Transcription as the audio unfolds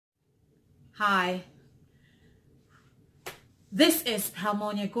Hi, this is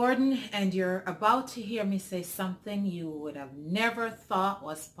Palmonia Gordon, and you're about to hear me say something you would have never thought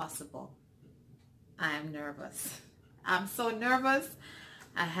was possible. I am nervous. I'm so nervous.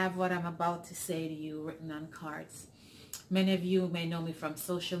 I have what I'm about to say to you written on cards. Many of you may know me from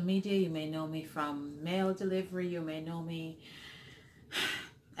social media. You may know me from mail delivery. You may know me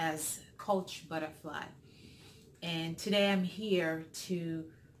as Coach Butterfly. And today I'm here to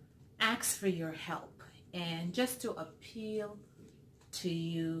ask for your help and just to appeal to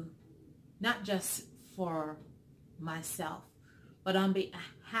you, not just for myself, but on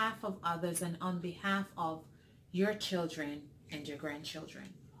behalf of others and on behalf of your children and your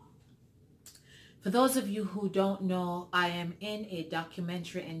grandchildren. For those of you who don't know, I am in a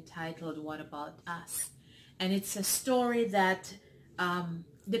documentary entitled What About Us? And it's a story that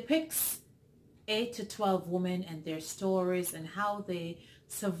depicts 8 to 12 women and their stories and how they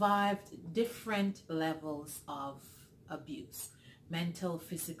survived different levels of abuse. Mental,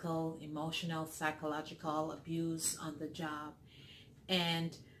 physical, emotional, psychological abuse on the job.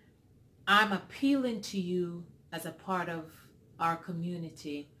 And I'm appealing to you as a part of our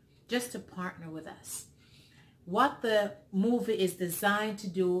community just to partner with us. What the movie is designed to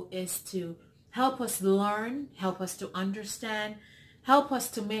do is to help us learn, help us to understand, help us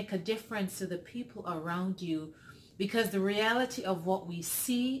to make a difference to the people around you, because the reality of what we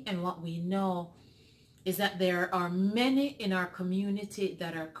see and what we know is that there are many in our community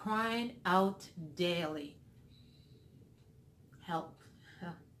that are crying out daily, help,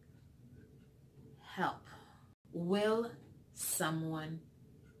 help. Will someone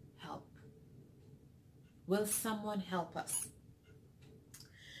help? Will someone help us?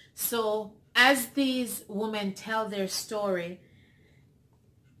 So as these women tell their story,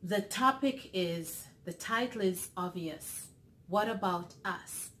 the title is obvious. What about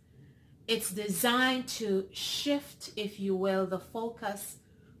us? It's designed to shift, if you will, the focus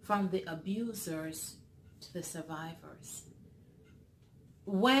from the abusers to the survivors.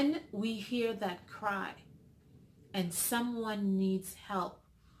 When we hear that cry and someone needs help,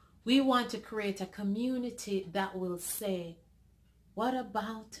 we want to create a community that will say, what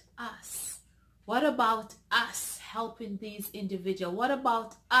about us? What about us helping these individuals? What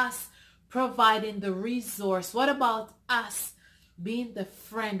about us providing the resource? What about us being the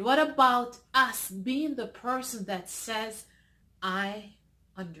friend? What about us being the person that says, I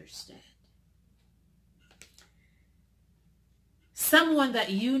understand? Someone that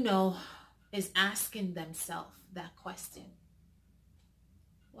you know is asking themselves that question.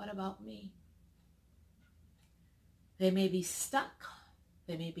 What about me? They may be stuck.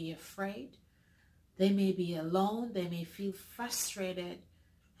 They may be afraid. They may be alone. They may feel frustrated.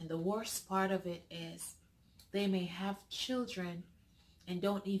 And the worst part of it is they may have children and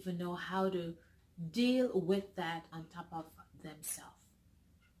don't even know how to deal with that on top of themselves.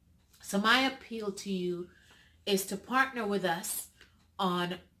 So my appeal to you is to partner with us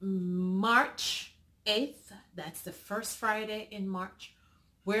on March 8th. That's the first Friday in March.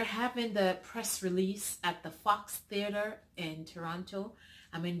 We're having the press release at the Fox Theater in Toronto.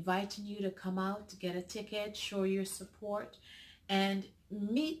 I'm inviting you to come out, to get a ticket, show your support, and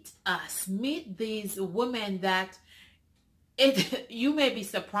meet us. Meet these women that you may be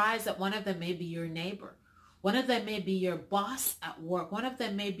surprised that one of them may be your neighbor. One of them may be your boss at work. One of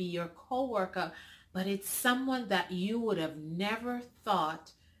them may be your co-worker, but it's someone that you would have never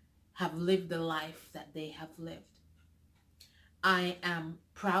thought have lived the life that they have lived. I am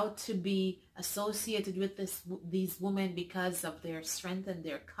proud to be associated with these women because of their strength and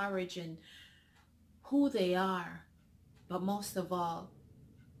their courage and who they are. But most of all,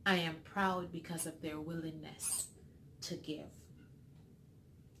 I am proud because of their willingness to give.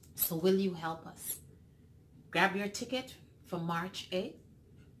 So will you help us? Grab your ticket for March 8th.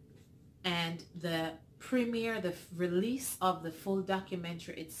 And the premiere, the release of the full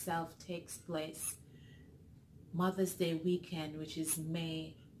documentary itself takes place Mother's Day weekend, which is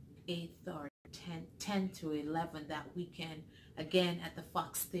May 8th or 10 to 11, that weekend, again at the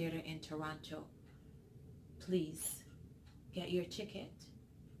Fox Theater in Toronto. Please get your ticket.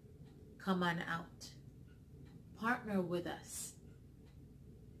 Come on out. Partner with us.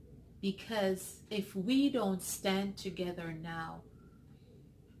 Because if we don't stand together now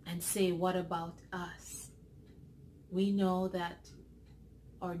and say, what about us? We know that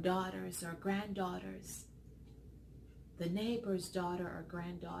our daughters, our granddaughters, the neighbor's daughter or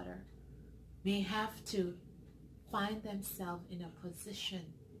granddaughter may have to find themselves in a position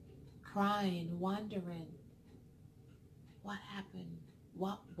crying, wondering what happened,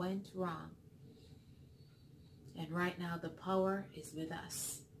 what went wrong. And right now the power is with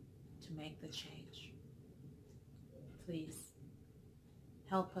us. to make the change. Please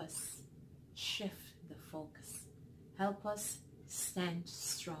help us shift the focus. Help us stand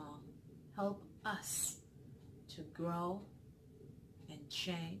strong. Help us to grow and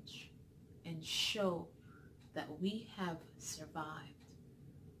change and show that we have survived.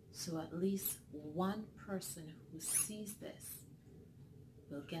 So at least one person who sees this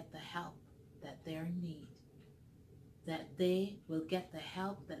will get the help that they need, that they will get the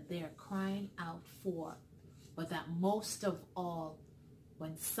help that they are crying out for, but that most of all,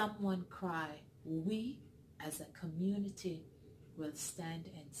 when someone cries, we as a community will stand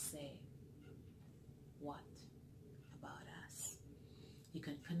and say, what about us? You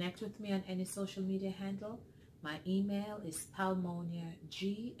can connect with me on any social media handle. My email is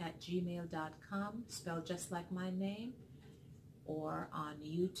palmoniag@gmail.com, spelled just like my name, or on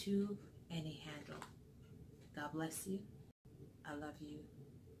YouTube, any handle. God bless you. I love you.